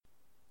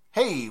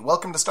Hey,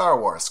 welcome to Star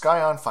Wars,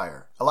 Sky on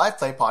Fire, a live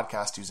play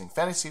podcast using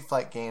Fantasy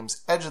Flight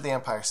Games' Edge of the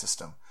Empire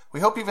system. We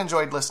hope you've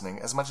enjoyed listening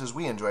as much as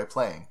we enjoy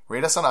playing.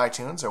 Rate us on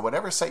iTunes or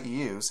whatever site you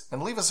use,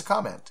 and leave us a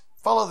comment.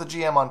 Follow the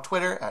GM on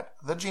Twitter at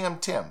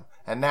TheGMTim.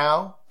 And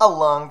now, a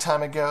long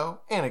time ago,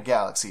 in a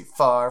galaxy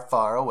far,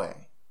 far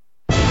away.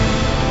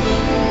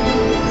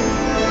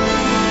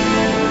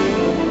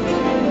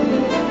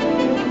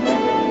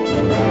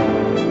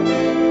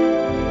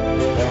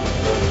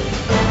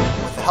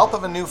 With the help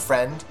of a new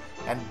friend,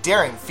 and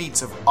daring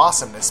feats of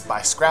awesomeness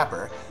by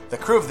Scrapper, the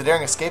crew of the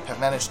Daring Escape have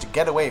managed to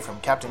get away from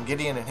Captain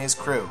Gideon and his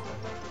crew.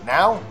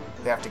 Now,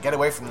 they have to get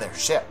away from their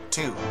ship,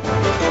 too.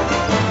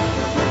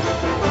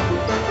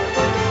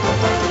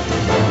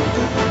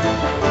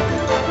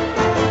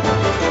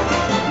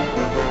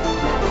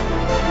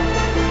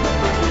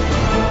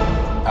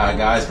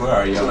 Guys, where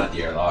are you? I'm at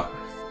the airlock.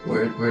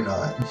 We're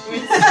not.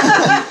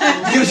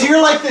 You hear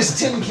like this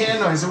tin can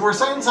noise, and we're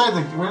inside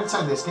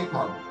the escape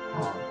pod.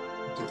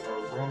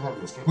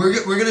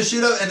 We're gonna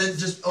shoot out and then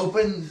just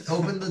open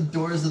the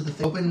doors of the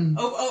thing.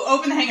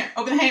 Open the hangar.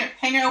 Open the hangar.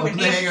 Hangar open. Open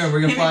the hangar.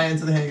 We're gonna fly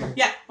into the hangar.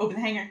 Yeah, open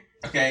the hangar.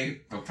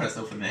 Okay, go press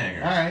open the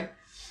hangar. Alright.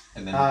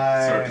 And then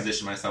sort of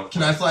position myself.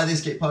 Can I fly the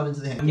escape pod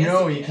into the hangar? Yes,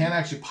 No, you you can. can't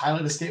actually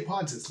pilot escape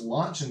pods. It's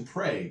launch and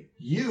pray.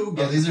 You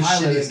get these to are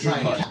pilot shitty and try escape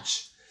and pods.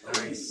 catch.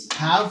 Nice.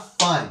 Have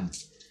fun.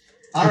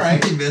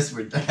 Alright. If he misses,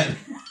 we're dead.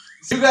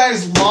 You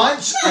guys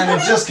launch, and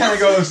it just kind of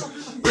goes...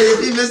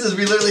 If he misses,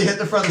 we literally hit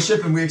the front of the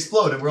ship and we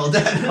explode and we're all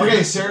dead.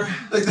 Okay, sir.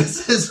 Like,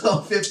 this is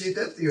all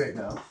 50-50 right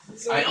now.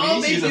 So We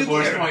need to use a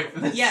force point for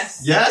this.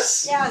 Yes.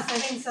 Yes? Yes, I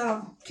think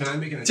so. Can I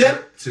make an Tim?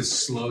 attempt to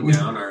slow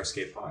down our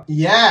escape pod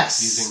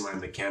Yes. using my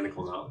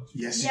mechanical knowledge?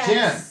 Yes, you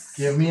Yes.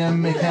 can. Give me a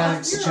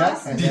mechanics You're check.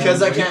 awesome. and Because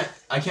then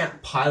I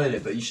can't pilot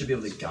it, but you should be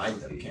able to guide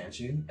them, can't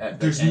you?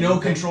 There's no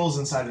controls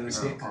inside an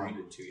escape pod. Green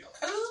and 2 yellow.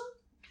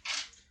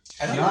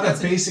 I think Not a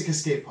that's basic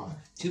escape pod.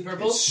 2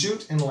 purple. It's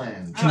shoot and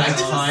land. Can I I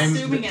was time?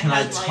 assuming it Can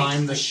I had, like-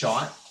 time the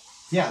shot?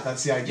 Yeah,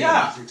 that's the idea.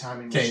 Yeah. You're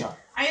timing the Okay. shot.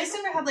 I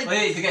assume it had like.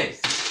 Wait, okay.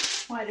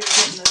 Why did we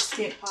get in the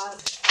escape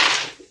pod?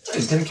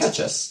 He's gonna catch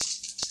us.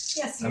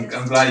 Yes, he I'm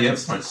is. glad you have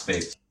smart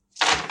space.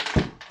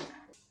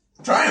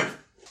 Triumph!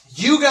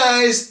 You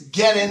guys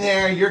get in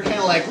there, you're kind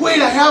of like, wait,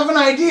 I have an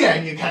idea.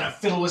 And you kind of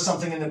fiddle with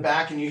something in the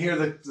back, and you hear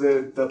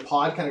the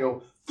pod kind of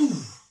go,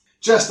 poof,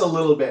 just a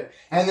little bit.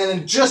 And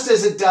then just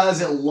as it does,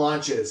 it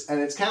launches.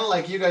 And it's kind of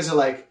like you guys are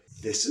like,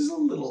 this is a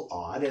little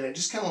odd. And it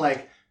just kind of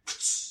like,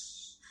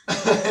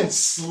 it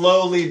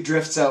slowly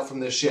drifts out from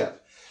the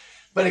ship.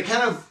 But it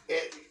kind of,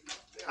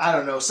 I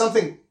don't know,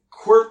 something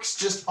quirks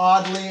just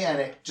oddly, and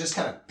it just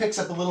kind of picks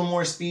up a little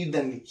more speed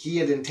than he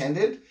had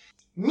intended.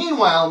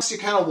 Meanwhile, you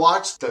kind of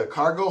watch the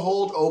cargo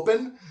hold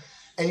open,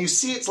 and you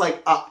see it's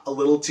like up a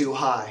little too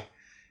high.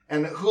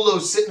 And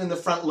Hulo's sitting in the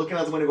front looking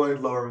out the window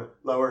going lower,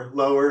 lower,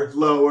 lower,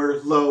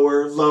 lower,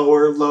 lower,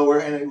 lower, lower,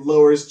 and it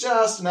lowers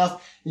just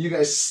enough. You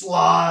guys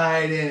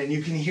slide in, and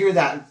you can hear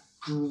that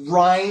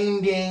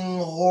grinding,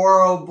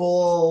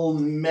 horrible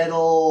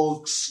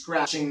metal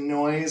scratching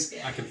noise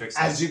I can fix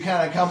as that. you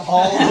kind of come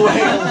all the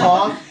way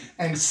along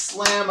and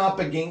slam up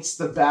against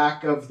the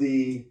back of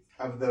the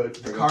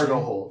cargo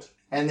hold.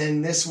 And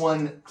then this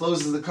one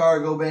closes the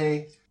cargo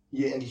bay,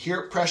 and you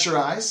hear it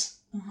pressurize.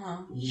 Uh-huh.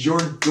 Your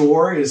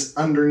door is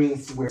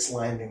underneath where it's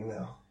landing,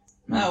 though.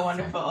 Oh,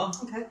 wonderful.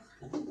 Okay.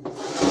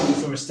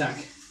 So we're stuck.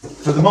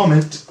 For the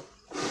moment.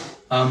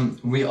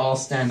 We all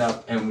stand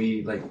up and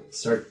we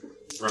start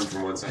Run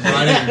from one side.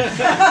 running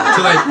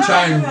to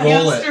try and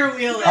roll it. Hamster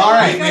wheel it. All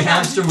right. We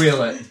hamster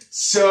wheel it.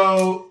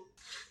 So,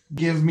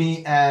 give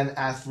me an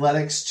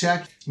athletics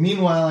check.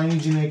 Meanwhile, I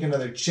need you to make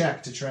another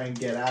check to try and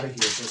get out of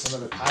here. So it's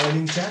another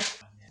piloting check.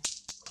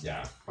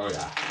 Yeah. Oh,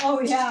 yeah. Oh,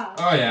 yeah.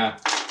 Oh yeah.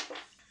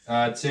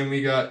 Tim,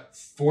 we got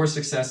 4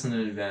 success and an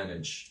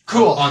advantage.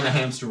 Cool. On the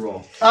hamster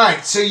roll. All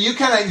right, so you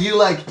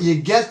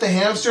get the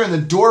hamster and the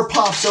door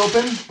pops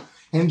open,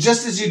 and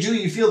just as you do,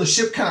 you feel the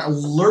ship kind of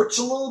lurch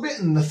a little bit,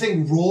 and the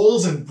thing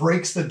rolls and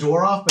breaks the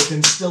door off, but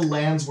then still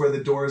lands where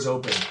the door is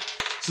open.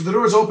 So the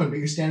door is open, but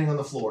you're standing on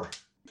the floor.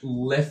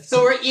 Lift.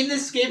 So we're in the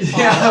escape pod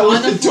Yeah, on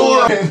with the the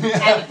floor, door open,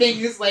 yeah. and the thing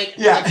is like,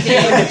 Yeah. okay,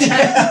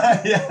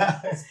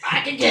 Yeah.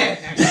 back again.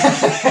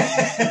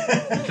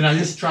 Can I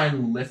just try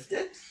and lift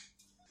it?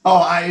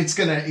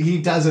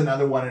 He does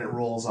another one and it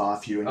rolls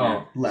off you and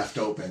you're left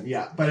open.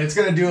 Yeah, but it's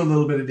gonna do a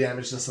little bit of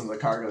damage to some of the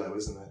cargo that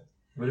was in it.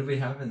 What did we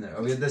have in there?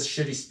 Oh, we had this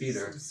shitty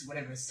speeder.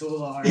 Whatever,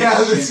 solar. Yeah,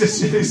 this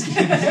is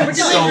We're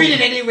delivering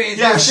it anyways.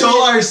 Yeah,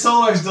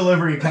 Solar's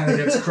delivery kind of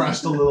gets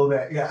crushed a little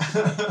bit. Yeah.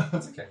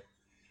 That's okay.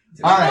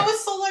 All right. What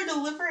was solar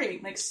delivery?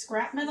 Like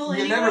scrap metal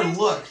You anyway? never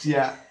looked,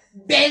 yeah.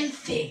 Bend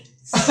things.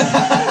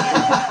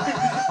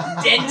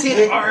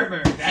 Dented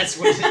armor. That's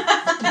what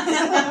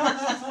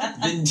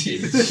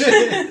Vintage.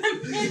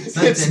 It's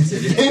not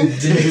dented.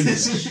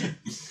 It's vintage.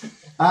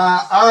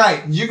 All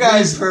right, you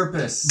guys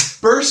purpose.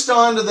 burst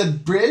onto the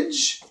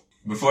bridge.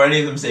 Before any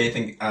of them say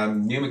anything,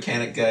 new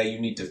mechanic guy, you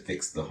need to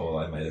fix the hole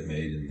I might have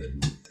made in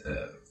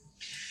the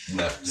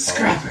left.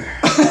 Scrapper.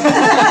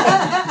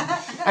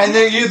 And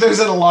there's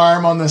an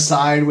alarm on the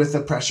side with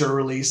the pressure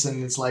release,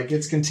 and it's like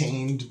it's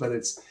contained, but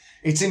it's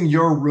in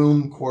your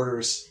room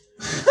quarters.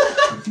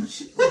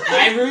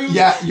 My room?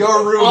 Yeah,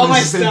 your room. All my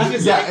has been- stuff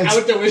is yeah, like it's-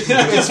 out the window.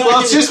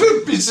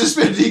 it's just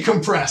been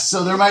decompressed,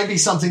 so there might be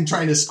something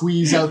trying to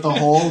squeeze out the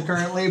hole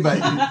currently, but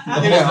The you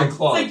hole's know, been It's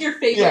clogged. like your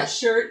favorite Yeah.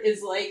 shirt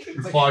is like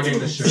Clogging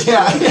the shirt.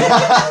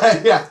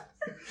 yeah.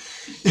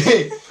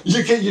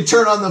 You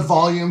turn on the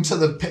volume to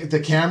the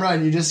camera,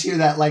 and you just hear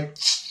that like.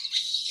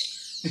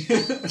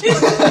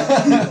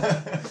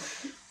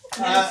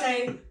 And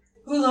say,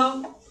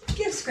 Hulo,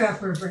 give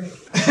Scrapper a break.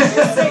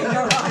 Save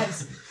your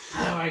lives.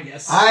 Oh, I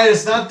guess.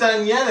 It's not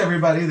done yet,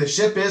 everybody. The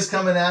ship is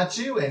coming at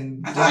you,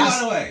 and I thought I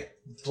got away.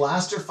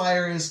 blaster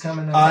fire is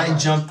coming. I behind.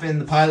 jump in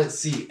the pilot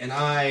seat, and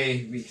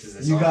because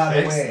it's You all got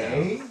fixed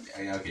away,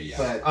 Okay, yeah.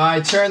 but I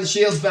turn the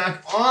shields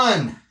back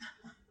on.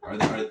 Are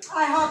they,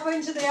 I hop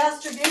into the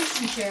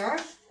astrogation chair.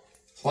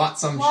 Plot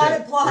some Plot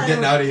shit. it, plot We're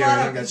getting it, out of here. plot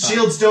We it. don't got time.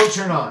 shields don't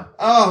turn on.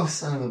 Oh,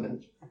 son of a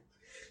bitch.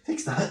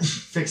 Fix that.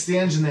 Fix the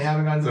engine. They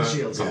haven't gotten to the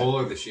shields The yet. hole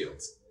or the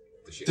shields?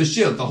 The shields. The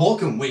shield. The hole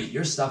can wait.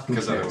 Your stuff can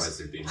Because cares. otherwise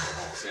there'd be more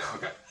holes. Yeah,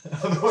 okay.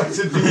 Otherwise,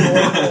 it'd be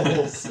more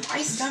holes.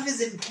 my stuff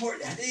is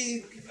important.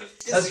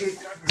 That's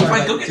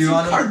Fine, go get do you some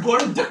want to?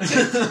 cardboard and duct tape.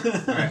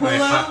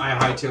 I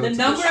hightail the it to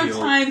number the of shield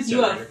times you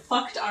have generator.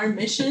 fucked our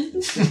mission.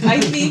 I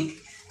think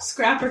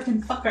Scrapper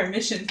can fuck our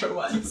mission for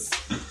once.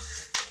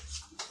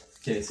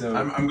 Okay, so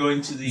I'm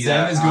going to the.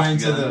 Zem is going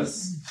to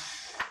guns.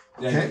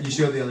 the. Yeah, Okay. you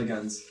show the other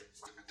guns.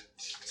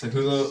 So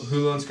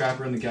Hulo and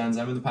Scrapper in the guns.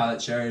 I'm in the pilot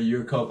chair.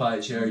 You're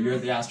co-pilot chair. You're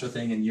at the Astro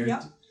thing, and you're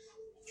Yep.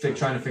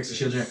 trying to fix the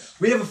shield generator.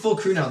 We have a full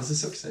crew now. This is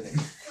so exciting.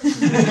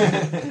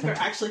 They're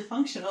actually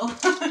functional.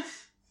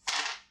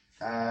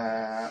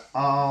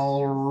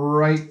 All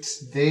right.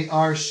 They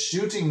are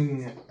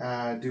shooting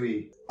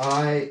Dewey.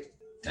 I.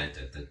 Dun,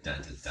 dun, dun,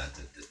 dun, dun, dun,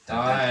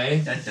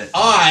 dun, dun, dun, dun.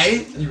 Are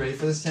you ready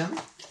for this, Tim?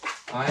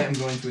 I am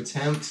going to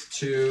attempt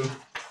to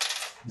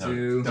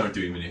do Don't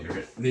do maneuver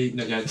it.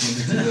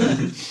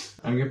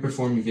 I'm going to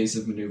perform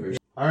evasive maneuvers.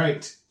 All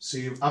right. So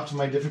you've upped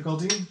my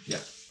difficulty. Yeah.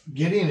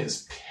 Gideon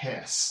is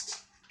pissed.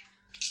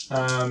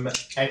 And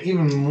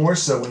even more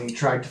so when he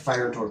tried to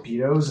fire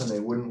torpedoes and they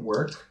wouldn't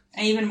work.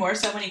 And even more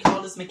so when he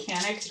called his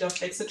mechanic to go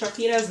fix the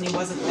torpedoes and he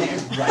wasn't there.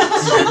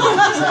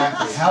 Right.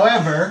 Exactly.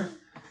 However,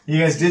 you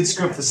guys did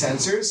script the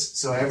sensors,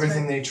 so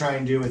everything they try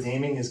and do with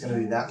aiming is going to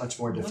be that much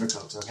more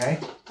difficult, okay?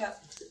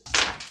 Yep.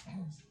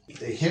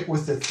 They hit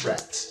with the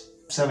threat.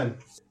 7.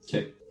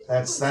 Okay.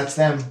 That's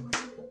them.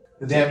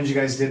 The damage you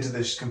guys did to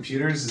the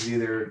computers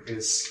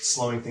is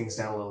slowing things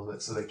down a little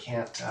bit, so they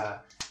can't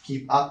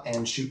keep up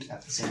and shoot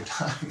at the same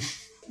time.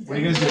 What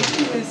are you guys doing?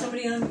 Do you have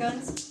somebody on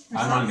guns?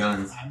 I'm on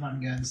guns. I'm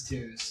on guns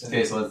too. So.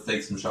 Okay, so let's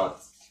take some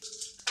shots.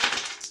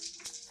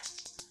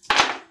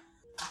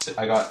 So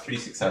I got 3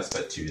 success,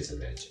 but 2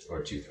 disadvantage,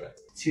 or 2 threat.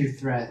 2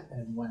 threat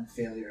and 1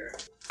 failure.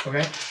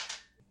 Okay.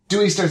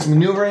 Dewey starts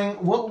maneuvering.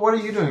 What are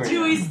you doing right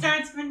Dewey now?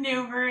 starts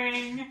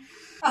maneuvering.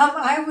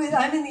 I'm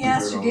in the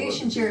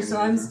astrogation chair, so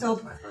I'm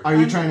still. Are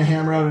you trying to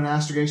hammer out an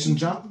astrogation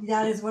jump?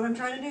 That is what I'm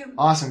trying to do.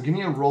 Awesome. Give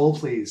me a roll,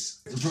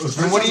 please.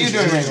 And what are you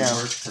doing right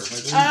now?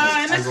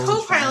 I'm a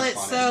co-pilot,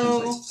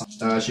 so...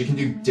 She can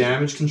do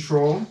damage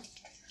control,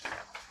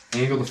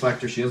 angle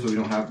deflector shields, but we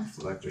don't have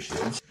deflector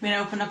shields. I'm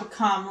gonna open up a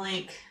comm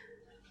link.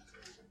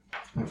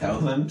 Tell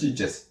them to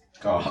just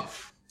go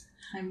off.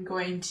 I'm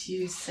going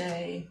to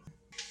say...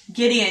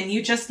 Gideon,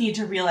 you just need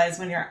to realize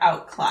when you're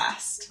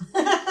outclassed.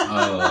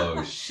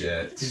 Oh,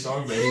 shit. He's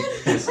already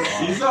pissed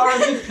off. He's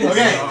already pissed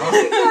Okay.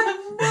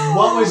 off.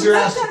 What was your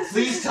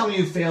Please tell me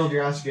you failed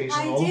your astrogation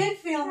I roll. did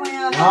fail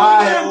my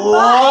I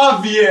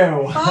love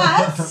you.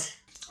 But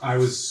I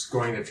was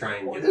going to try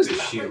and get the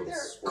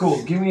shields.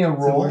 Cool. Give me a So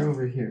we're roll.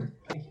 over here.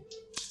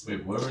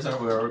 Wait, where was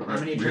our... How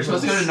many We were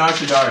supposed to go to people?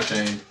 Narshadar,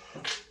 Shane.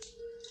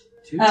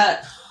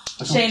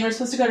 2? Shane, we're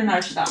supposed to go to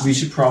Narshadar. We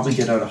should probably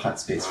get out of hut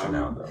space for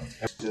now,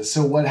 though.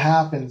 So what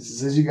happens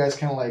is as you guys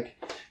kind of like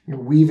you're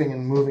weaving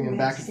and moving and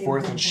back and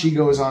forth, and she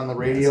goes on the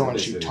radio and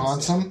she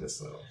taunts him,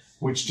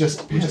 which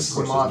just pisses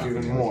them off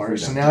even more.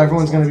 So now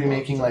everyone's going to be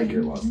making like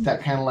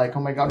that kind of like,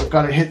 oh my god, we've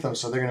got to hit them,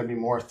 so they're going to be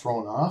more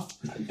thrown off.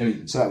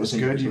 So that was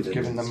good. You've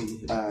given them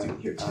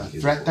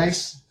threat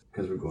dice.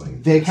 Because we're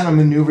going. They kind of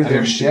maneuver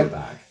their I ship,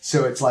 back.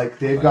 so it's like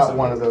they've got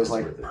one of those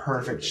like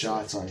perfect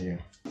shots on you.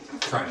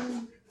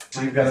 Triumph.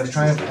 So you've got a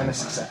triumph and a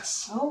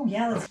success. oh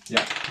yeah, let's You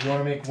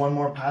want to make one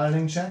more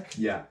piloting check?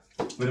 Yeah.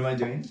 What am I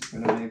doing?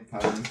 What am I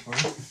piloting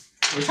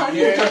for? We're trying to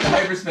get to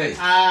hyperspace.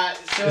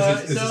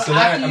 Is it so after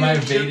that- am I you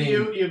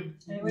evading-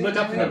 look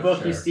up in the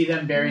book, you Sure. see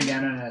them bearing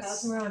down on pass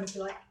us. them around if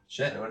you like.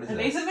 Shit. What is that?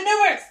 Evasive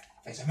maneuvers!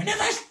 Evasive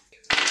maneuvers!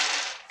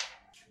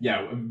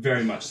 Yeah,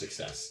 very much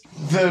success.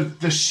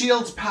 The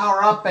shields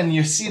power up, and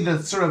you see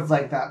the sort of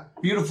like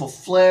that beautiful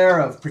flare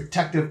of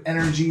protective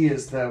energy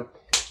as the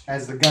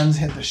guns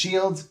hit the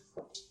shields.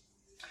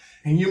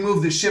 And you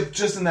move the ship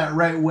just in that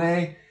right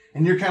way,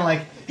 and you're kind of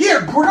like,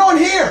 here, we're going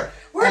here!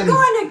 We're And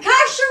going to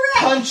Kasharet!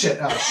 punch it.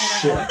 Oh, I don't know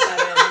shit. what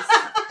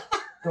that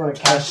Go to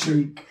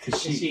Kashyyyk.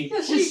 She-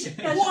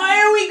 Kashyyyk. is. Why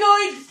are we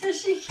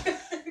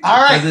going... All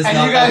right, Because it's and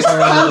not you guys that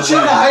far out of punch the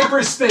into way.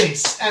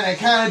 hyperspace, and it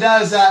kind of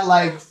does that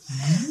like.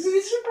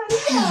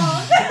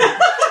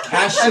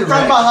 And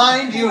from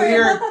behind you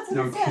hear,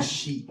 No,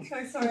 Kashyyyk.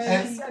 Oh, sorry,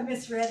 And- I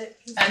misread it.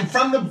 and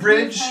from the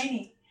bridge,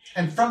 Tiny.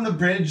 and from the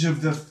bridge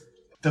of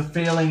the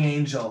failing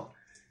angel,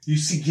 you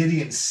see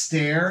Gideon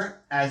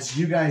stare as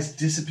you guys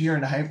disappear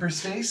into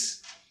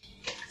hyperspace.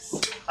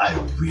 I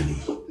really,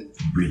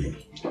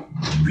 really,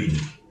 really,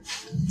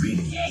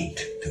 really hate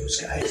those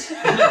guys. Is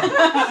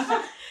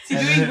he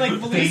And doing then like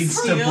it blue fades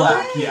to steel?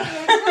 black. Hey, Yeah.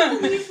 I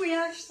can't believe we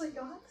actually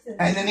got this.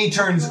 And then he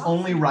turns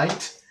only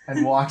right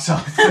and walks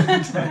off the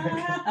deck.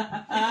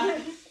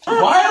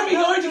 Why are we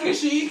going to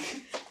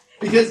Kashyyyk?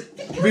 Because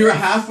we were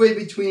halfway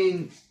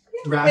between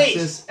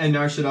Raxus and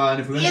Nar Shaddaa,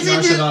 and if we went to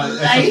Nar Shaddaa,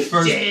 that's the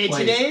first place.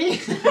 today?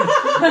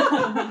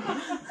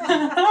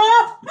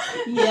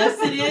 Yes,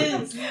 it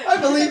is. I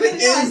believe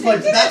it is,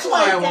 but that's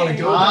why I want to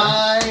go.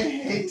 I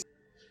hate.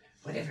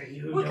 Whatever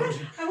you What don't.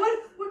 kind,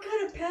 what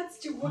kind of pets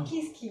do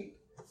Wookiees keep?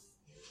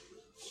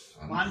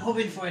 Well, I'm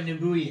hoping for a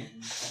Nibuyan.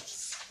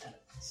 That's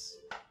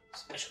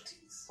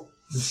specialties.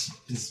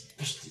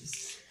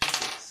 Specialties.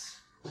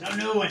 I don't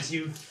know what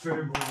you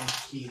fur boy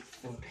keep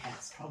for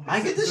pets. Probably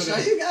I get to some show sort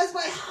of- you guys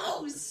my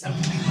house. some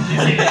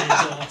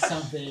lizards or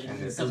something. And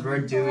this is where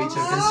Dewey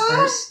took his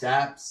first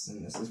steps,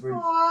 and this is where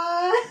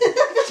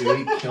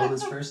Dewey killed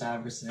his first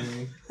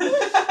adversary.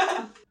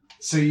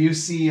 So you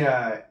see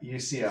a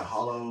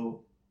hollow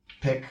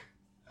pic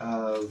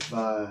of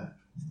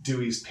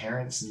Dewey's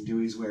parents, and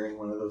Dewey's wearing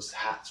one of those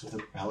hats with a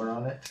propeller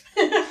on it.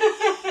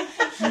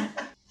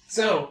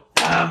 So,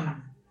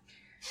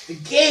 the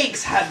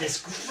gangs have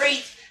this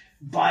great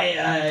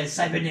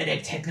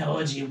cybernetic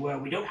technology where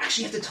we don't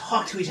actually have to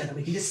talk to each other.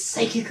 We can just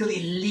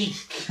psychically link.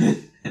 I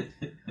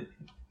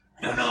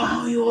don't know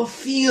how you all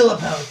feel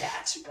about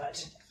that,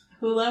 but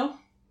Hulo,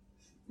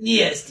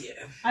 Yes, dear.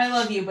 I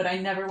love you, but I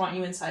never want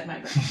you inside my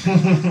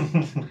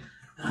brain.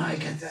 I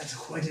get that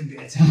quite a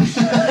bit.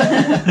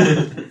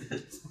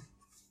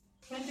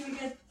 When do we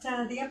get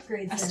the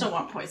upgrades? I then? still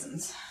want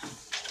poisons.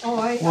 Oh,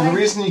 Well, the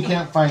reason you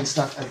can't find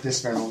stuff at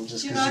this level is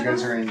just You because you know,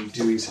 guys are in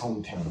Dewey's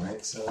hometown,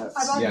 right? So I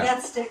that's. bought Yeah.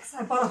 death sticks.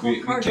 I bought a whole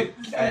We cart could,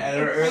 of at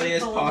our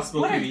earliest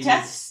possible What are convenience.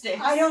 death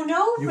sticks? I don't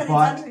know, You but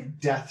bought it's under...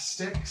 death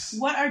sticks?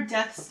 What are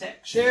death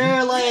sticks?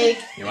 They're like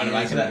You want to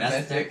buy some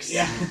death sticks?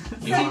 yeah.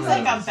 Seems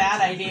like a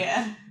bad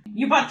idea.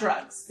 You bought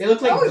drugs. They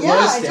look like Oh glow yeah,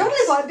 I sticks. totally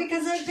bought it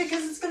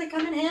because it's going to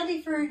come in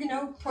handy for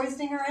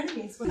poisoning our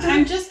enemies.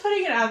 I'm just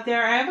putting it out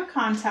there. I have a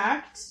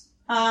contact.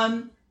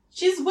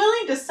 She's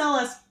willing to sell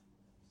us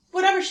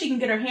whatever she can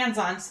get her hands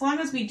on, so long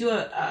as we do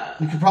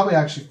You could probably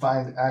actually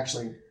find.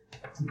 Actually,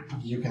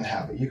 you can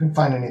have it. You can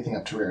find anything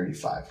up to rarity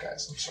 5,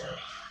 guys. I'm sorry.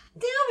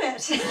 Damn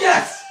it!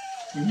 Yes!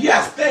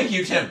 Yes! Thank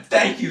you, Tim.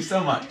 Thank you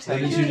so much. What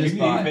Thank did you. you just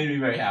You buy? made me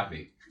very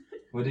happy.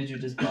 What did you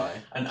just buy?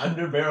 An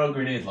underbarrel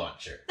grenade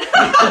launcher.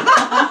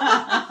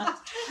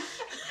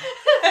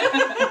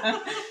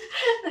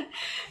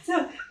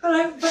 So,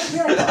 but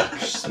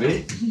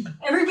Sweet.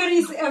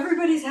 everybody's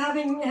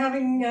having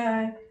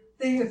the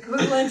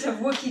equivalent of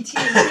Wookiee tea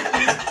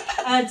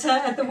and cookies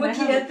at the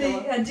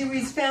Wookiee at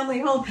Dewey's family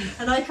home,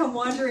 and I come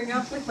wandering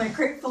up with my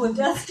crate full of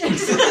death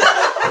sticks.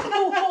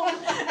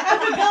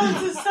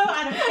 Abigail is so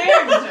out of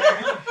character.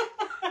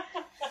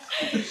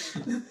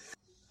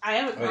 I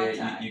have a Oh,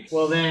 contact. yeah,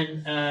 Well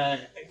then, can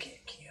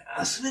you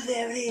ask with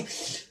any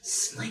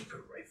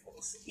sniper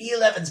rifles?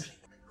 E11s,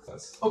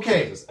 please.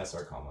 Okay. Just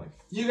SR Comlink.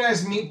 You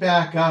guys meet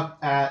back up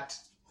at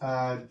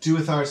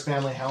Duathar's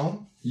family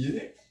home.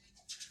 Yeah.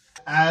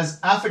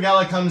 As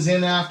Afagella comes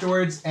in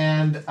afterwards,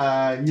 and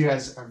you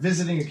guys are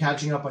visiting, you're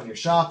catching up on your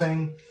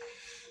shopping.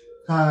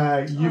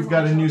 You've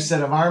got a new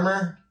set of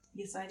armor.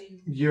 Yes, I do.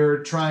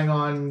 You're trying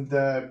on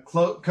the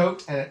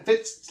coat, and it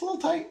fits. It's a little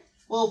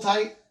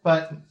tight,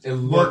 but It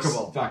looks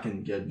workable.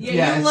 fucking good. Yeah,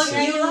 Yeah, you look.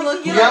 it's- You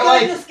look. You You got, look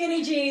like- like the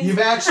skinny jeans. you've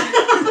actually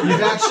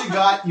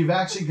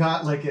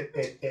got like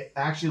it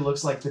actually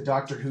looks like the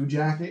Doctor Who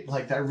jacket,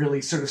 like that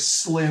really sort of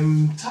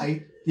slim,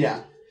 tight.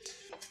 Yeah.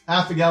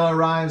 Afagella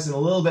arrives, and a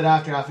little bit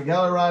after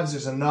Afagella arrives,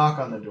 there's a knock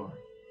on the door.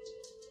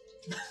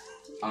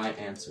 I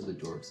answer the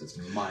door because it's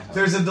my house.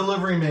 There's a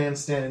delivery man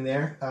standing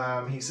there.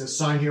 He says,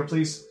 "Sign here,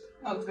 please."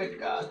 Oh, good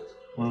God.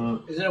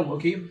 Is it a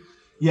Wookiee?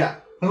 Yeah.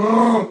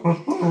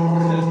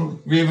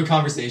 We have a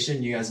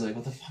conversation. You guys are like,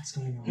 "What the fuck's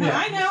going on?" No, Yeah.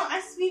 I know.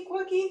 I speak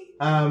Wookiee.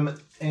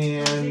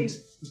 And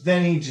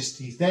then he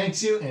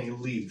thanks you and he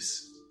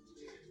leaves.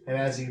 And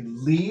as he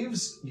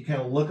leaves, you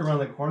kind of look around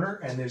the corner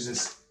and there's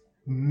this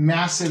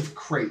massive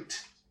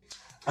crate.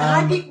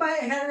 And I peek my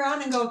head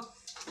around and go,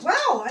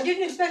 "Wow, I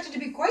didn't expect it to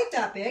be quite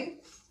that big."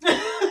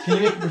 Can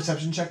you make a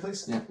perception check,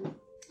 please? Yeah.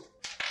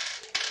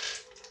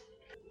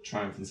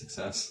 Triumphant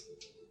success.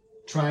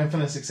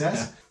 Triumphant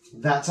success.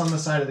 That's on the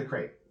side of the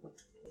crate.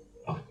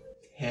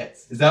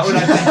 Hits. Is that what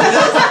I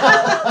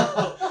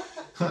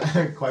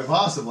think? Quite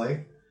possibly.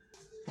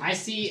 I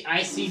see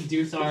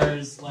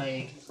Duthar's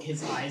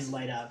his eyes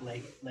light up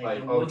like Like,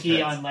 a oh, Wookiee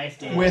tits. on life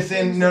day.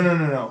 Within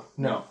no.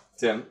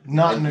 Tim.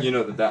 Not in and a, you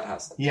know that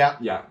has. yeah,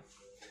 Yeah.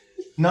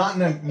 not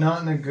in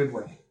a good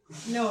way.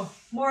 No,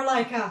 more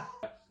like a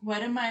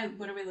What are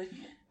we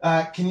looking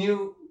at?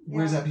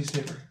 Where's that piece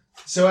of paper?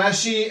 So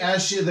as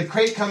the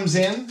crate comes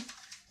in,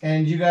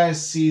 and you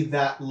guys see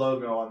that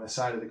logo on the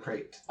side of the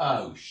crate.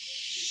 Oh,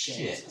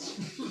 shit.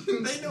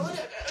 They know what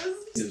it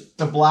is.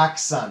 The Black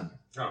Sun.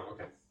 Oh,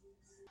 okay.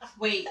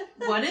 Wait,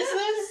 what is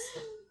this?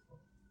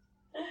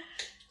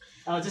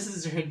 Oh, this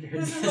is her.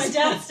 This is my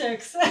death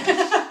sticks.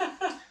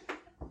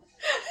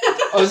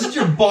 Oh, is this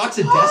your box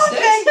of death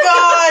sticks? Thank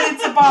God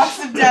it's a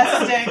box of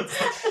death sticks.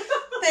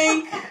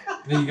 Thank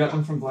Then you got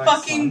them from Black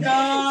fucking Sun.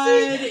 God.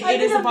 I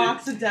It is a never-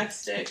 box of death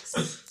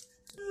sticks.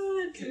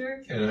 Oh,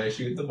 dear. Can I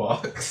shoot the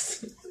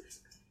box?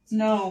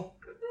 No.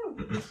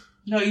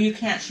 No, you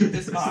can't shoot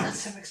this Not box.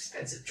 some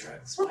expensive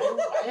drugs.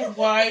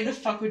 Why the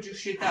fuck would you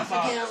shoot that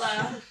box?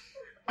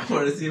 I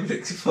want to see him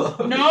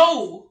explode.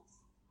 No!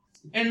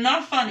 It's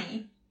not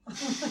funny.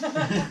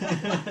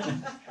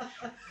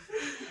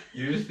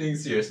 You're just being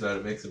serious about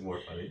it. Makes it more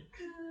funny.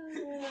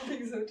 I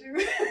think so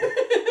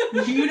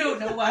too. You don't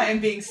know why I'm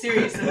being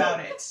serious about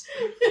it.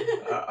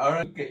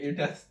 Alright, get your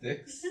death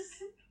sticks.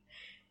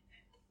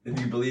 If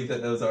you believe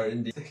that those are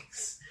indeed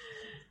sticks.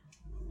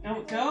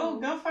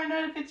 Go find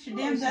out if it's your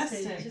damn death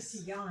sticks. Just a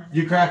yawn.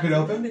 You crack it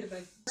open? Bit of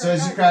a- So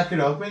as you crack it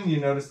open, you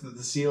notice that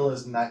the seal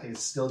is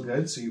still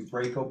good. So you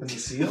break open the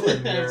seal,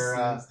 and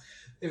you're.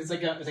 It was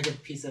like a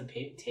piece of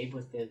tape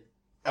with the.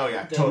 Oh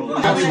yeah, The-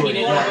 totally, the- absolutely, the-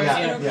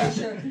 yeah. Okay,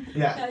 sure.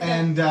 Yeah, Yeah.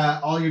 and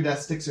all your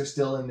death sticks are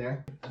still in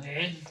there.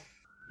 Okay.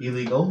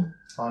 Illegal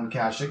on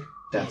Kashyyyk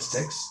death Yes.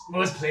 sticks.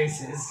 Most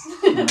places.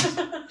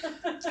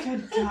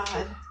 Good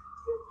God.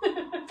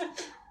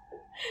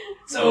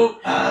 So,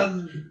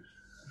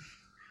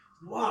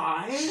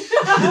 why?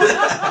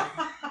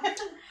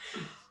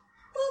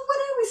 Well, what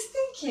I was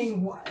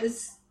thinking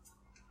was,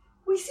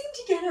 we seem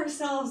to get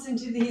ourselves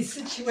into these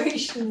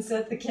situations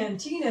at the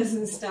cantinas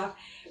and stuff.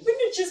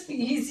 Wouldn't it just be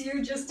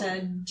easier just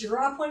to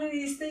drop one of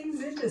these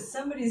things into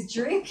somebody's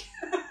drink?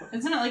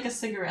 Isn't it like a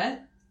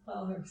cigarette?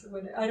 Well,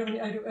 I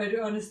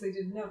honestly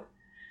didn't know.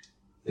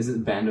 Is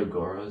it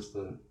Bandogoro is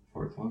the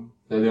fourth one?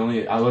 They're the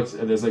only.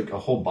 There's like a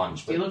whole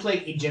bunch. They But look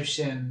like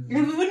Egyptian.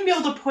 We wouldn't be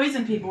able to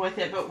poison people with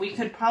it, but we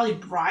could probably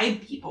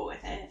bribe people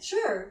with it.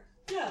 Sure.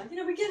 Yeah,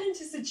 we get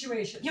into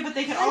situations. Yeah, but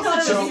they could I also thought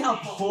it just would be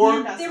helpful. for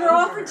hand us They were over.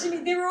 offered to me.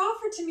 They were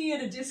offered to me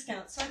at a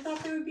discount, so I thought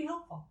they would be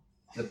helpful.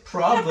 The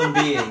problem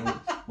being,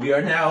 we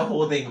are now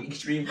holding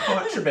extreme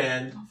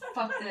contraband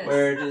Fuck this.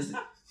 where it is.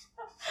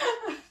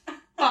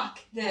 Fuck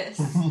this.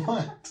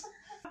 What?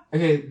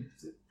 okay,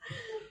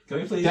 Can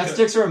we please? death go-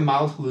 sticks are a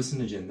mild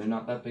hallucinogen. They're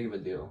not that big of a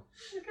deal.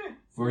 Okay,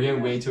 We're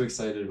getting way too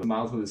excited about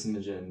mild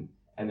hallucinogen,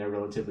 and they're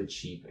relatively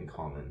cheap and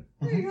common.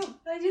 there you go.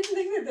 I didn't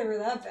think that they were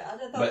that bad. I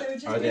thought But they would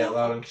just are be they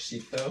allowed helpful. on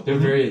Kashyyyk though? They're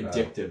very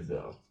addictive,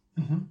 though.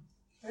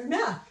 They're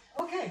meth.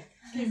 Okay.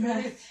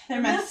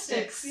 They're meth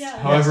sticks. Yeah.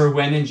 However,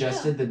 when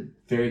ingested,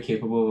 they're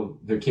capable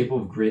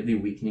of greatly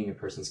weakening a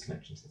person's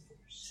connection to the force.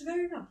 So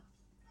there you go.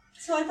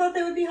 So I thought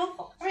they would be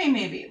helpful. I mean,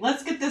 maybe.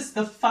 Let's get the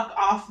fuck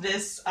off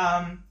this.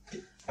 Can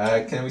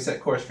we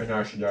set course for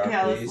Narshadar,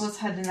 Yeah, please? let's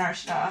head to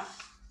Narshada.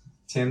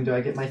 Tim, do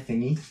I get my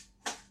thingy?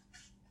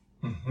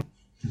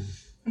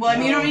 Well, I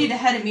mean, you don't need to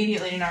head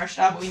immediately to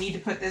Narshada, but we need to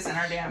put this in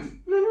our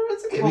damn No,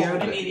 that's okay. hole We have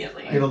it.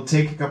 immediately. It'll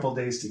take a couple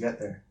days to get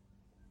there.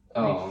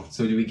 Oh,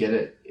 so do we get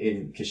it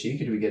in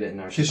Kashyyyk or do we get it in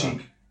our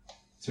Kashyyyk.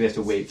 So we have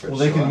to wait for it Well,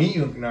 to they show can up? meet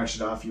you in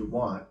Narshada if you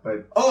want,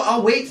 but Oh,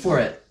 I'll wait for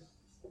it.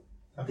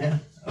 okay.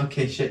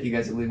 Okay, shit, you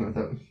guys are leaving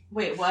without me.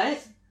 Wait, what?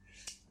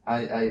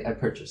 I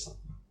purchased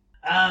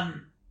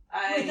something.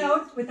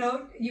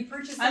 Without you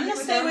purchasing. I'm it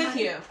gonna stay without with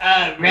money?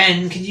 you.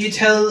 Ren, can you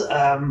tell,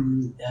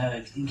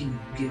 you can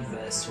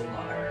give Solar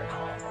a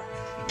call,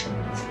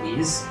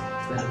 please?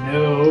 Let him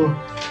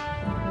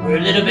know we're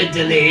a little bit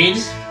delayed.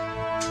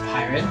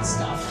 Pirate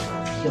stuff.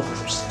 He'll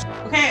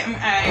understand. Okay,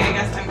 I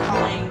guess I'm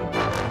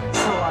calling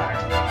Solar.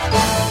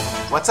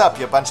 What's up,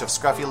 you bunch of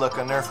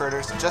scruffy-looking nerf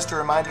herders? Just a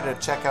reminder to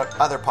check out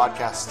other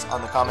podcasts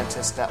on the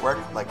Commentist Network,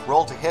 like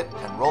Roll to Hit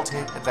and Roll to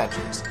Hit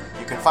Adventures.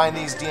 You can find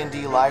these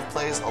D&D live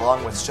plays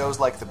along with shows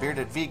like The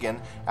Bearded Vegan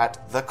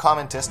at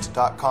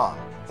thecommentist.com.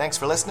 Thanks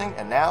for listening,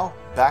 and now,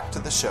 back to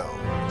the show.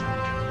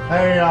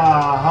 Hey,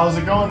 how's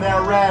it going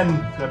there, Ren?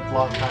 Good,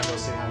 long time no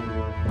see. How you doing?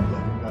 You're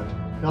looking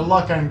good. You're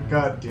looking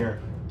good,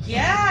 dear.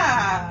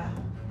 Yeah,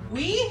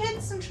 we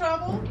hit some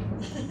trouble.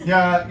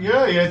 Yeah. You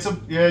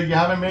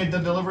haven't made the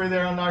delivery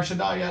there on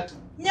Narshada yet.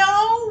 No.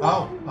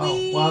 Oh.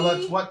 we... Well,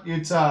 that's what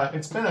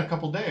it's been a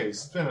couple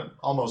days. It's been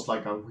almost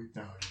like a week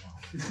now.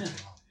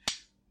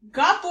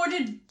 Got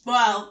boarded.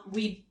 Well,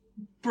 we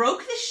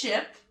broke the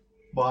ship.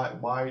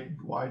 Why'd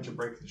you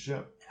break the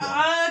ship?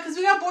 Because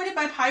we got boarded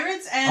by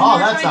pirates and Oh,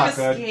 we were that's trying not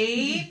to good.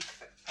 escape.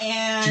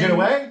 And Did you get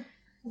away?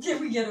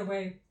 Did we get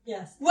away?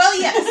 Yes. Well,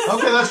 yes.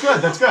 Okay,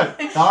 that's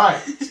good. All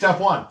right, step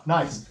one.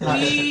 Nice.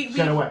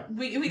 Get away.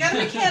 We got a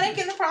mechanic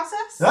in the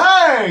process.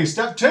 Hey,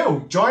 step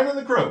two. Join in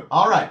the crew.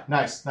 All right,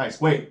 nice.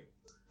 Wait,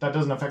 that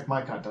doesn't affect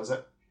my cut, does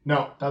it?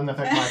 No, doesn't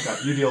affect my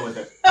cut. You deal with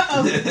it.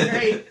 Oh,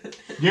 great.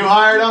 You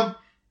hired him.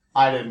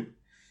 I didn't.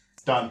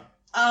 Done.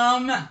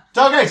 It's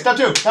okay. Step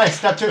 2. Hey,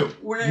 step 2.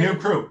 We're New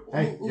crew.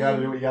 Hey, you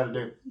gotta do what you gotta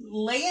do.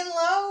 laying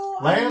low.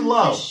 Laying on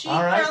low. Kashyyyk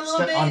All right. for a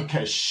little bit. On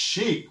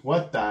Kashyyyk.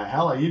 What the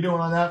hell are you doing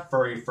on that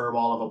furry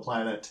furball of a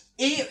planet?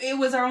 It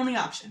was our only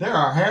option. There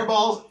are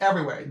hairballs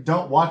everywhere.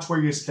 Don't watch where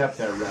you step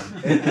there,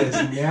 Ren. It is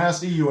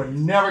nasty. You are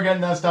never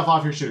getting that stuff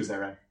off your shoes there,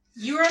 Ren.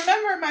 You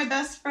remember my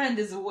best friend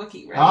is a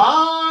Wookiee, right?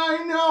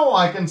 I know.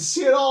 I can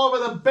see it all over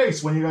the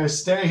base when you guys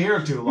stay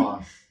here too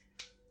long.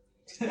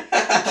 Good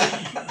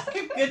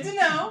to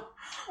know.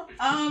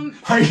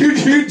 Are you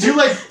do you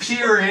like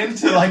peer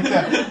into like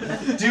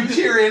the? Do you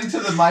peer into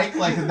the mic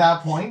like at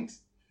that point?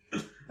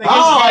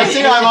 I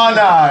see. I'm on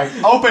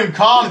open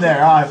comm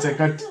there. Oh, it's a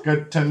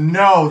good to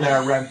know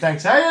there, Ren.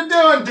 Thanks. How you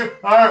doing?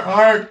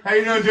 How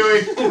you doing,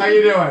 Dewey? How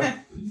you doing?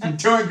 You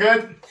doing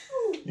good?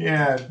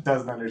 Yeah,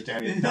 doesn't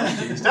understand you.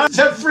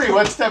 Step 3.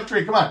 What's step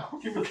 3? Come on,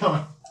 keep it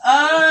going.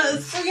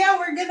 So yeah,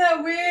 we're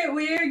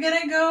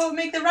gonna go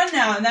make the run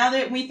now. Now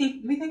that we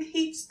think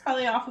he's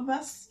probably off of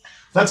us.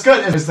 That's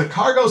good. Is the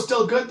cargo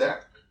still good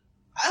there?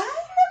 In a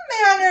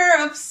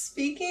manner of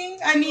speaking,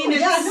 I mean,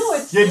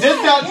 it's You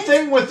did that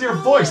thing with your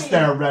voice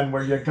there, Ren,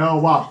 where you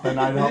go up, and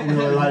I don't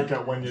really like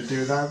it when you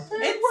do that.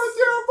 With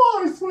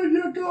your voice when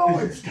you go,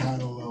 it's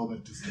kind of a little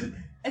bit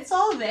disturbing. It's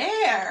all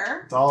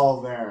there. It's all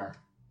there.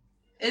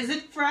 Is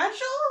it fragile?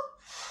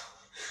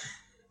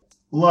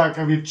 Look,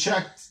 have you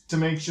checked to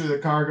make sure the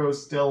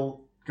cargo's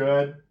still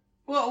good?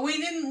 Well, we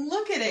didn't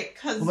look at it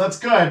because... Well, that's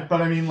good,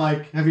 but I mean,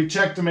 like, have you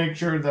checked to make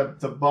sure that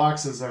the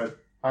boxes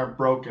are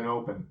broken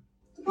open?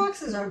 The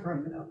boxes aren't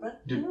broken open.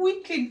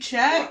 We could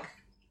check.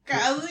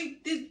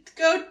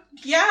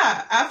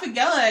 Yeah,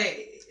 Afigella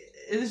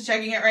is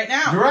checking it right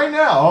now. Right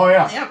now? Oh,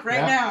 yeah. Yep,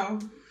 now.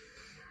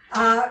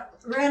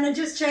 Rana,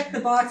 just check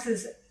the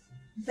boxes.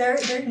 There,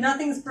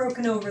 nothing's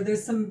broken over.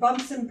 There's some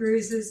bumps and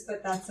bruises,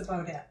 but that's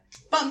about it.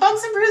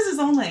 Bumps and bruises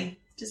only.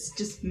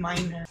 Just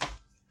minor.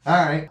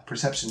 Alright,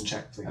 perception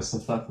check, Have please. some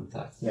fun with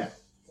that. Yeah.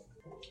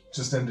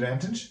 Just an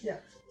advantage? Yeah.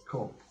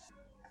 Cool.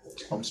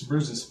 Bumps and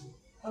bruises.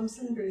 Bumps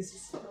and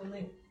bruises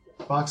only.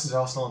 Boxes are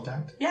all still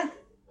intact? Yeah.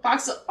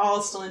 Box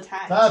all still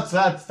intact.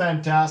 That's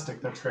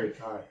fantastic. That's great.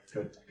 Alright,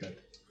 good. A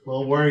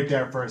little worried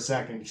there for a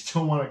second. You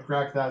don't want to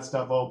crack that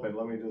stuff open.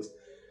 Let me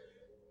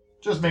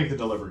just make the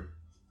delivery.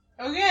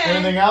 Okay.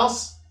 Anything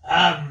else?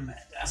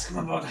 Ask him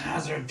about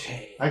hazard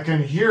pay. I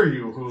can hear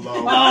you, Hulo.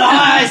 Oh,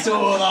 hi,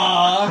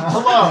 Sola.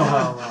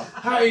 Hello.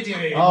 How are you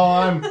doing?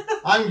 Oh,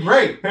 I'm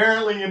great.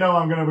 Apparently, you know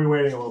I'm going to be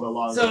waiting a little bit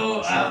longer.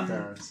 So,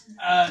 there.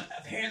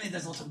 apparently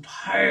there's lots of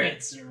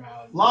pirates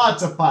around.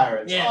 Lots of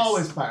pirates. Yes.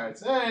 Always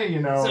pirates. Hey, you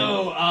know.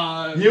 So,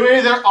 you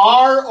either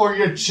are or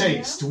you're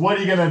chased. What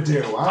are you going to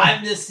do, huh?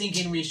 I'm just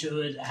thinking we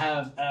should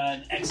have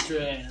an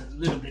extra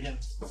little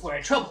bit for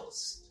our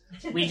troubles.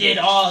 We did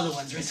all the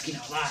ones risking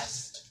our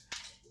lives.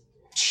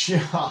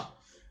 Yeah,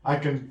 I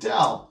can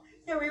tell.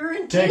 Yeah, we were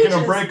in cages. Taking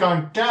a break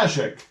on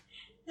Kashyyyk.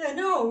 Yeah,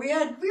 no, we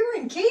were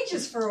in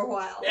cages for a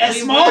while.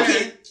 Small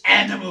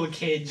animal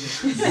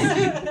cages.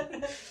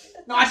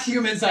 Not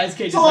human-sized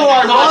cages. It's a little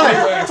like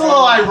ironic. It's a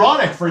little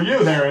ironic for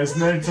you there,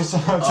 isn't it? It's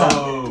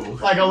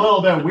like a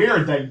little bit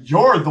weird that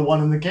you're the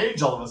one in the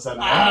cage all of a sudden.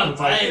 Right? It's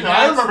like,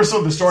 I remember some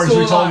of the stories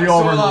we told you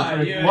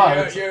over.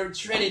 You're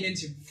treading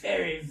into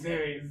very,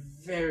 very,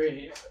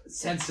 very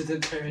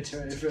sensitive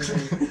territory for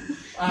me.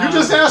 You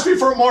just asked me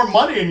for more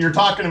money and you're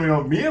talking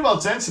to me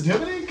about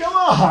sensitivity? Come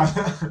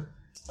on.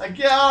 Like,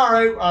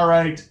 yeah, all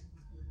right.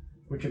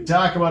 We can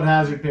talk about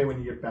hazard pay when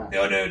you get back.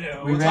 No.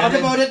 We'll talk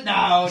about it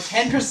now.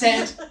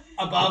 10%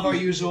 above our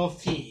usual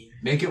fee.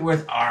 Make it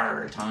worth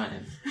our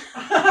time.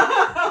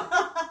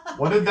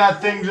 What did that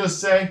thing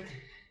just say?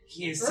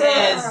 He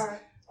says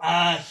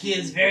he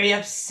is very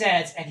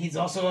upset, and he's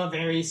also a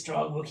very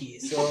strong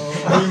Wookiee. So,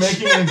 are you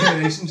making an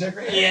intimidation check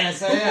right now?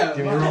 Yes, I am.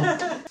 Give me a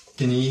roll.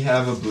 Can he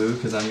have a blue?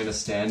 Because I'm going to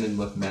stand and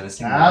look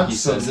menacing while he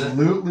says it.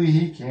 Absolutely,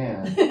 he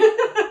can.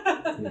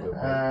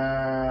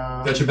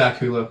 Got your back,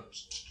 Hulo.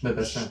 My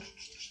best friend.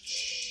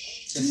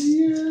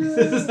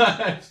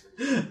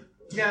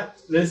 Yeah,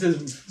 this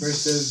is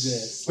versus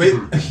this. Wait,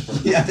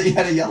 yeah, they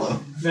had a yellow.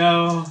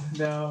 No,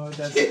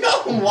 that's... You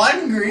got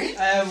one green?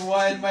 I have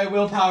one. My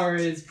willpower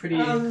is pretty...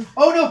 oh,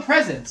 no,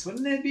 presence.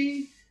 Wouldn't it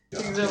be?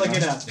 Things are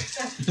looking up.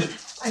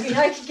 I mean,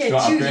 I could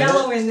get 2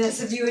 yellow in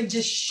this if you would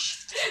just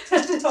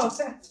no.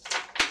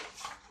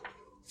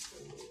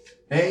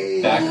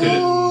 Hey.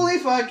 Holy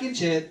fucking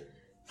shit.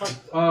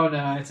 Oh,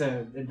 no, it's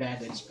an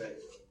advantage, but...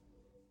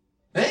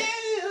 Hey,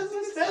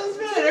 that's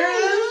better.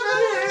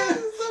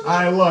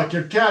 Look,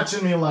 you're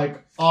catching me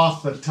like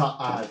off the top.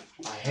 I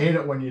hate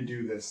it when you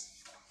do this.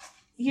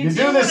 You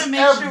do this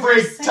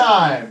every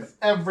time,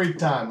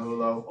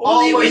 Hulo.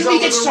 Only when we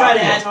get shot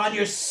at on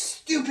your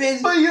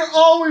stupid... But you're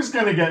always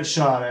gonna get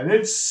shot at.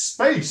 It's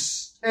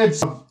space.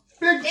 It's a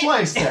big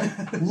place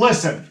there.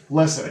 Listen.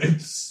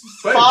 It's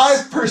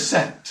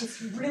 5%.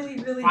 It's really,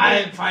 really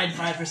Fine,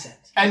 5%.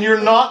 And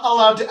you're not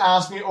allowed to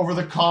ask me over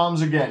the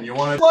comms again. You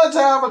want to... Let's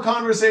have a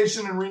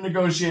conversation and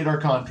renegotiate our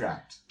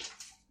contract.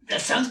 That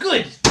sounds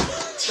good.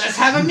 Let's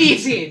have a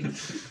meeting.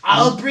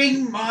 I'll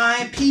bring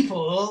my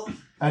people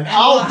And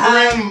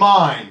I'll bring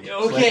mine.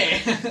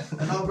 Okay.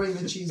 And I'll bring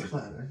the cheese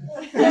platter.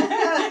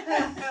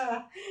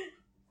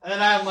 And then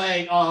I'm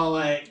like, all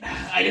like,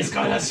 I just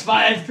got us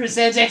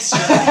 5% extra.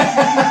 And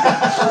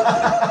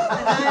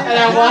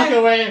I walk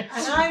away.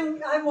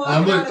 And I'm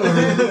walking out of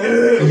the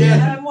room.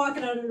 And I'm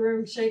walking out of the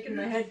room, shaking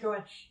my head,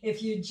 going,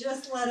 "If you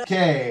just let it."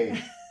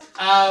 Okay.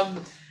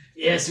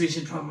 Yes, we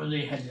should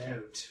probably head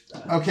out.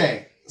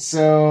 Okay.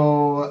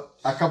 So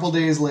a couple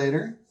days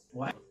later,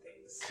 What?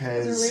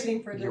 because They're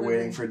waiting for you're delivery.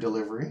 waiting for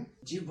delivery.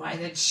 Did you buy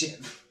that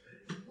ship?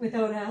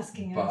 Without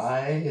asking us.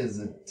 Buy is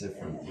a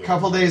different word. A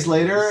couple days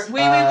later.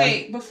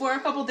 Wait. Before a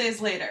couple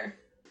days later,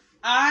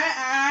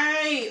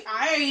 I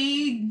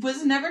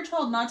was never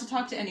told not to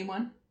talk to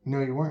anyone. No,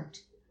 you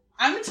weren't.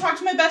 I'm gonna talk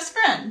to my best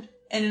friend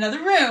in another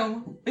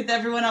room with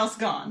everyone else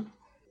gone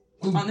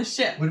on the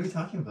ship. What are we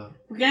talking about?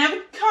 We're gonna have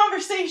a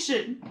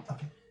conversation.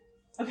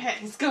 Okay,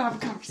 let's go have a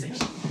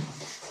conversation.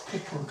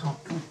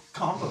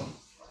 Combo. I'm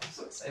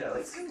so excited. I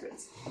like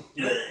secrets.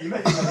 You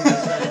might be something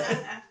that's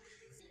right.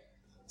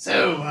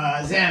 So,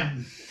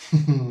 Zem,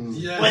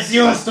 Yes. what's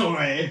your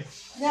story?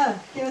 Yeah,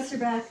 give us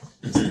your back.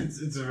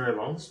 It's a very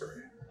long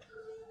story.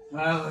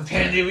 Well,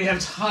 apparently we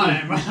have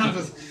time.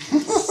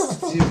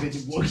 Stupid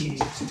Wookiee.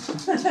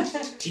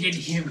 He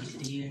didn't hear me,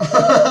 did he? I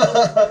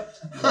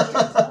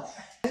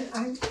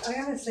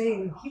gotta say,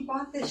 if you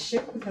bought this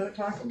ship without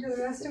talking to the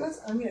rest of us,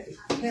 I'm gonna be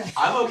pissed.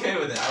 I'm okay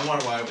with it. I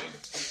want a Y-Wing.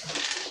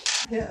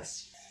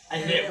 Pissed.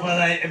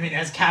 I mean,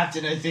 as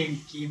captain, I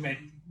think he might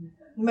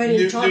Might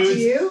even talk to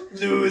you.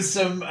 lose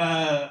some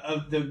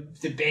of the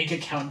bank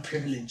account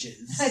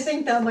privileges. I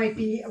think that might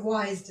be a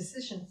wise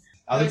decision.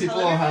 Other Can I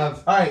people tell will everyone?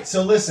 have. All right.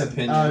 So listen.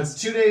 Opinions.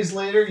 2 days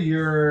later, you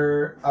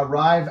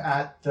arrive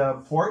at the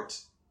port,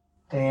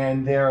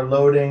 and they're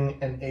loading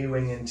an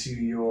A-wing into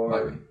your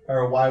Y-wing. or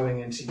a Y-wing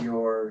into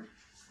your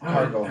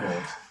cargo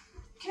hold.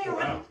 Come here,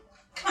 Woody.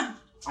 Come on.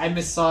 I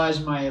massage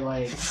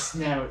my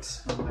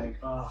snout. I'm like,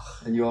 ugh.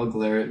 And you all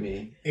glare at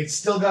me. It's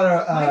still got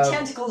a. My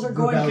tentacles are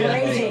going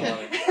rebellion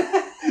crazy.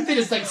 They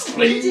just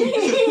split.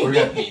 We're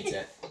gonna paint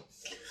it.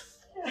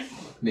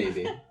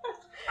 Maybe.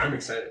 I'm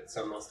excited.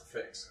 Something else to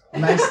fix.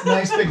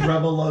 nice big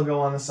rebel logo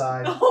on the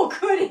side. Oh,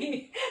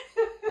 goody.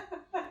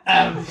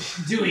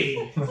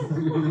 Dewey,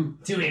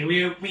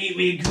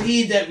 we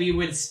agreed that we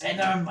would spend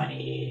our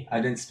money. I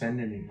didn't spend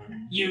any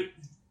money. You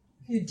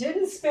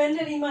didn't spend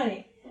any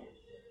money.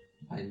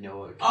 I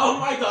know it. Oh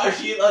my gosh,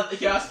 he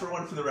asked for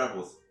one for the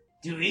rebels.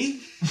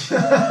 Dewey,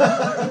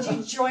 Did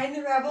you join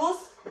the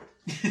rebels?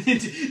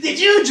 did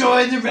you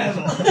join the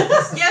rebels?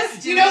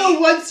 Yes, You know,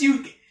 once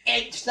you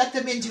let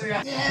them into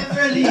your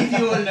never leave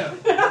you alone.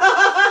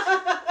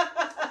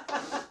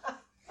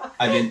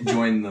 I didn't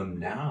join them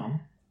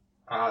now.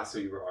 Ah, so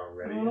you were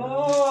already.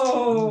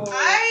 Oh.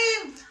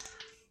 I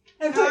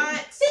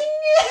got.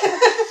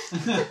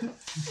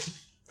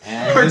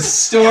 And the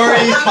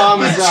story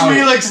comes out.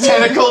 Twi'lek's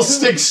tentacles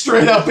stick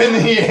straight up in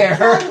the air.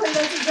 Exactly,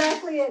 that's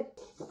exactly it.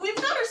 We've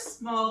got a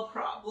small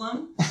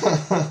problem.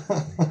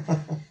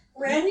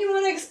 Ren, you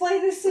want to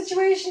explain this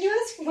situation to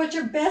us? What's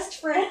your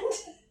best friend?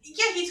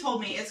 Yeah, he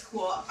told me it's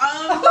cool.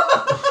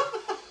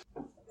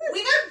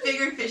 We got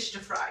bigger fish to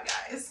fry,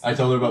 guys. I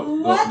told her about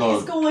What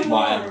is going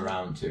why on? I'm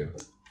around too.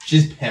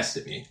 She's pissed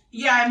at me.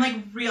 Yeah,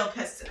 I'm real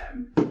pissed at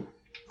him.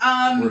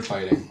 We're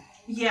fighting.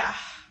 Yeah.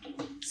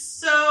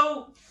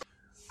 So,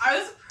 I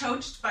was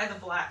approached by the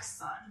Black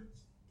Sun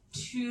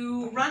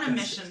to run a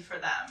mission for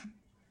them.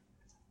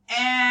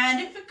 And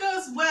if it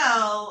goes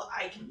well,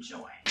 I can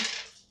join.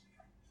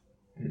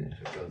 And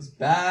if it goes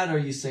bad or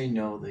you say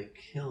no, they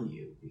kill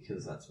you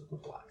because that's what the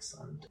Black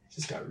Sun did.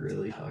 Just got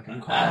really fucking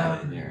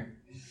quiet in here.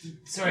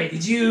 Sorry,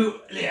 did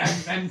you?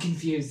 I'm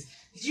confused.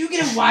 Did you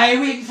get a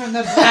Y-wing from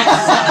the Black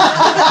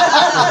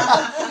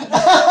Sun?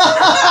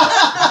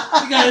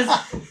 Because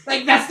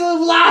that's the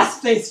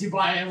last place you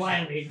buy a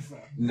Y-wing from.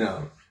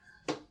 No,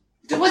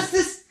 What's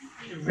this?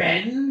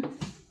 Ren?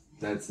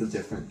 that's a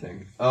different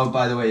thing. Oh,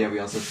 by the way, yeah, we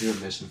also do a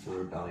mission for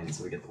Rebellion,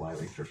 so we get the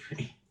Y-wing for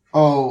free.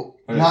 Oh,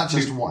 Okay, not two.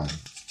 just one.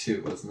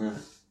 2, wasn't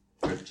it?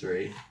 Or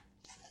 3.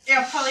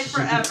 Yeah, probably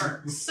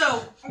forever.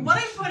 So, what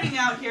I'm putting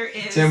out here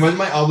is... Tim, what did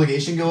my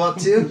obligation go up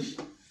to?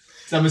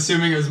 So I'm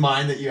assuming it was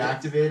mine that you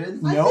activated?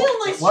 I Nope, feel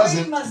my it strain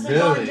wasn't. must have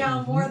gone Really?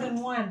 down more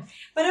than one.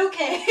 But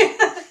okay.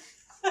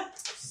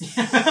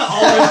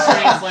 All those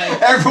trains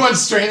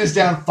Everyone's strain is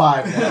down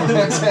 5 now.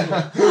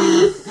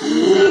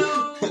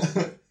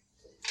 So,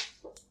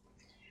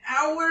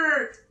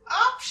 our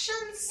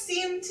options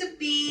seem to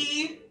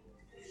be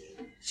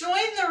join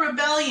the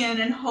rebellion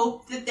and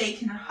hope that they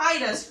can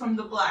hide us from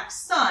the Black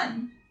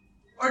Sun,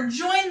 or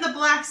join the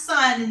Black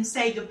Sun and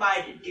say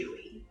goodbye to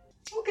Dewey.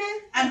 Okay.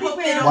 And hope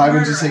they don't Why would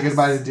murder you say us.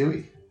 goodbye to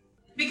Dewey?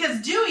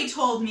 Because Dewey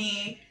told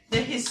me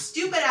that his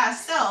stupid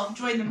ass self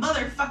joined the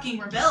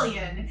motherfucking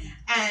rebellion,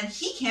 and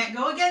he can't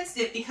go against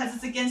it because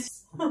it's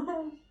against...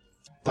 That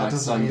Black doesn't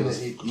Sun mean goes,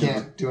 that you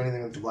can't do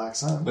anything with the Black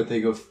Sun. But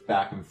they go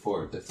back and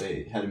forth. If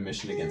they had a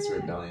mission against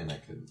Rebellion, I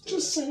could.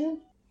 Just saying.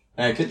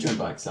 I could join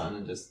Black Sun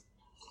and just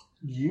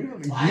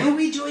Why are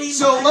we joining?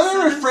 So the let me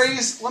Black Suns?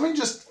 rephrase. Let me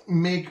just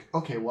make.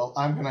 Okay, well,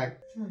 I'm gonna.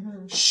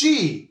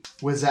 She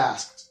was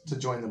asked to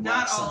join the Black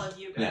Not all Sun. of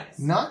you guys.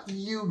 Not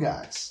you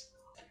guys.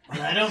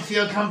 Well, I don't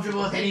feel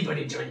comfortable with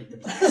anybody joining the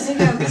Black Suns.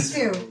 No, me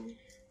too.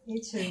 Me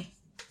too.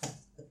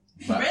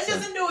 Ren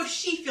doesn't know if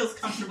she feels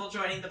comfortable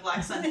joining the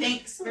Black Sun.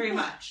 Thanks very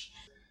much.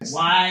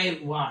 Why?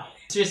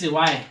 Seriously,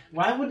 why?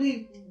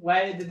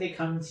 Why did they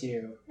come to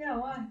you? Yeah,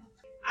 why?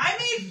 I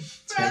made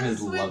Tim is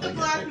friends with loving the it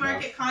black right now.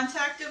 market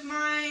contact of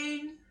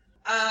mine,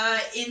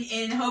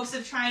 in hopes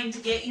of trying to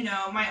get,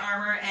 my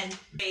armor and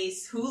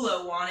base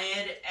Hula wanted,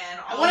 and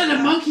all I wanted of a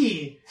that.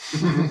 monkey.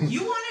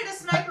 You wanted a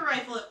sniper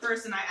rifle at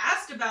first, and I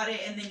asked about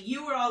it, and then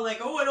you were all like,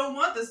 "Oh, I don't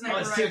want the sniper Oh,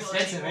 it's rifle too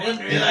expensive. I anymore."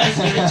 didn't realize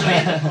you were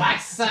joining the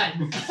Black Sun.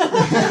 You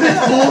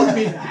told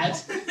me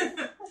that.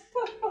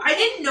 I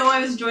didn't know I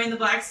was joining the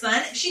Black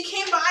Sun. She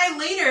came by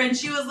later, and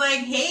she was like,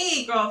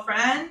 "Hey,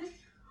 girlfriend,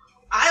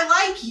 I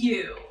like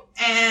you,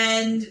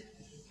 and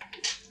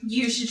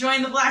you should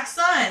join the Black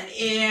Sun,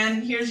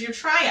 and here's your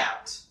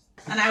tryout."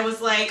 And I was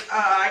like,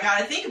 I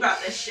gotta think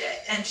about this shit.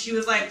 And she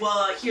was like,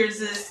 well, here's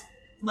this,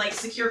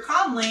 secure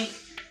comm link,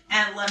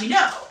 and let me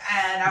know.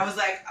 And I was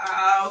like,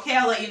 okay,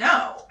 I'll let you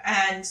know.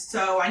 And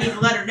so I need to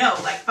let her know,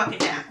 fucking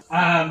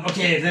now.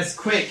 Okay, that's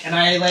quick. And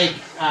I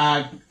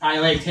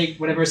take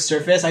whatever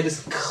surface, I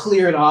just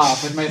clear it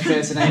off with my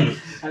fist, and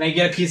I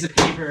get a piece of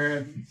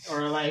paper,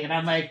 and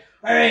I'm like,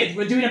 all right,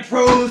 we're doing a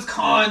pros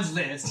cons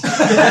list.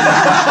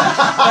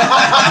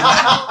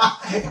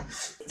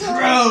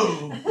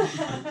 Pro.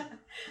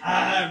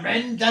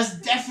 Ren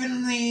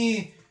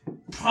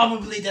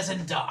probably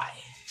doesn't die.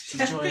 She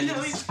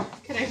joins.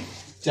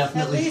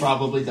 Definitely least-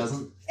 probably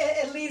doesn't.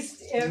 At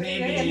least in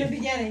Maybe. the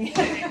beginning.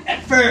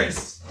 At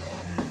first.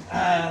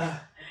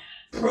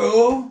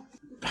 Pro.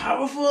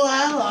 Powerful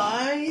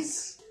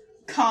allies.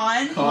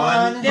 Con,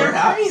 They're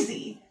perhaps.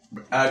 crazy.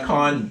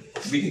 Con,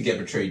 we could get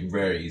betrayed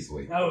very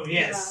easily. Oh,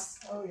 yes.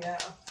 Yeah. Oh, yeah.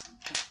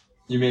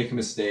 You make a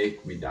mistake,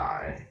 we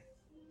die.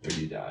 Or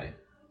you die.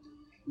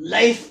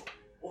 Life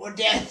or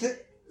death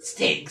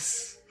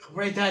stinks.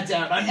 Write that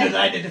down.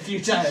 Underline it a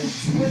few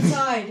times. What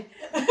side?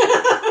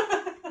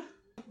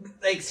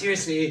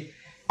 Seriously.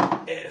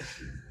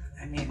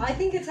 I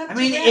think it's up to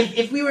them.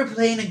 If we were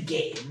playing a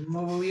game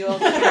where we all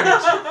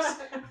characters,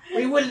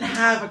 we wouldn't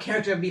have a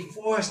character be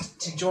forced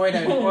to join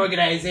an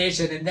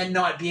organization and then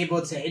not be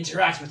able to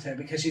interact with her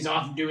because she's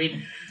off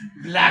doing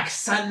Black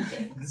Sun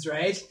things,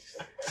 right?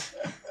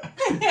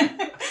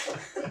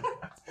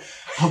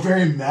 How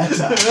very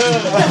meta.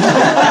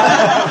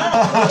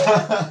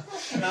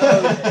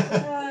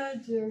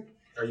 Dear.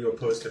 Are you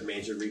opposed to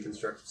major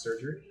reconstructive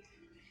surgery?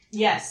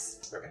 Yes.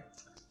 Okay.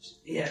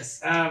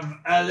 Yes.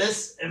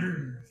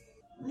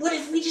 What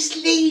if we just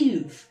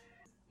leave?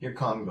 Your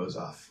comm goes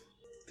off.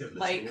 They're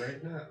listening Like-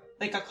 right now.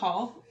 Like a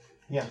call?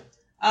 Yeah.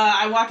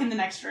 I walk in the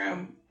next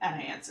room, and I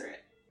answer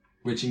it.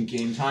 Which in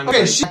game time...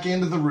 Okay, she's back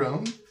into the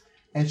room,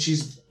 and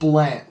she's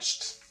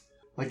blanched.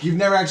 You've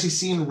never actually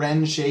seen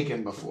Ren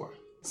shaken before.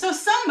 So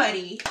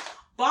somebody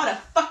bought a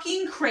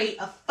fucking crate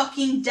of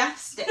fucking death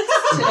sticks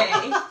today.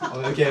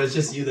 Oh, okay, it was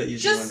just you that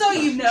usually Just so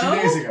you know.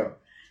 2 days ago.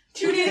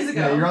 2 days ago.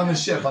 Yeah, you're on the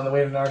ship on the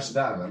way to Nar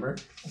Shaddaa, remember?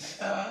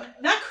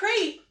 That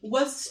crate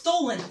was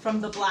stolen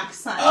from the Black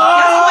Sun. Guess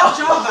what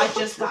job I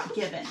just got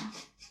given?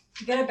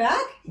 You get it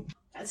back?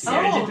 That's Oh,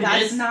 serendipitous.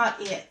 that's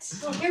not it.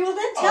 Okay, well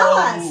then tell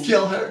us.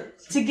 Kill her.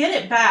 To get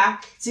it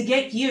back, to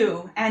get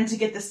you, and to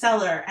get the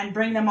seller, and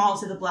bring them all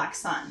to the Black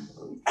Sun.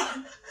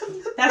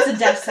 That's a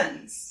death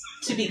sentence,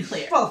 to be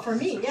clear. Well, for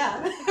me,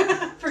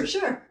 yeah. For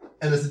sure.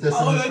 And it's a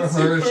dissonance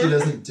for her if she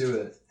doesn't do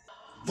it.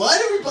 Why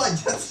do we buy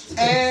death?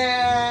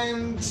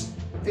 And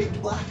fake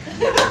black.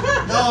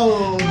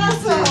 No!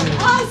 Awesome!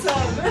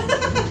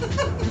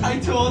 Awesome! I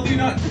told you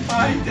not to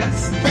buy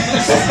death.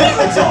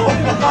 I told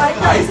you to buy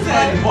I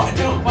said,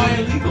 don't buy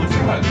illegal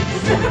drugs.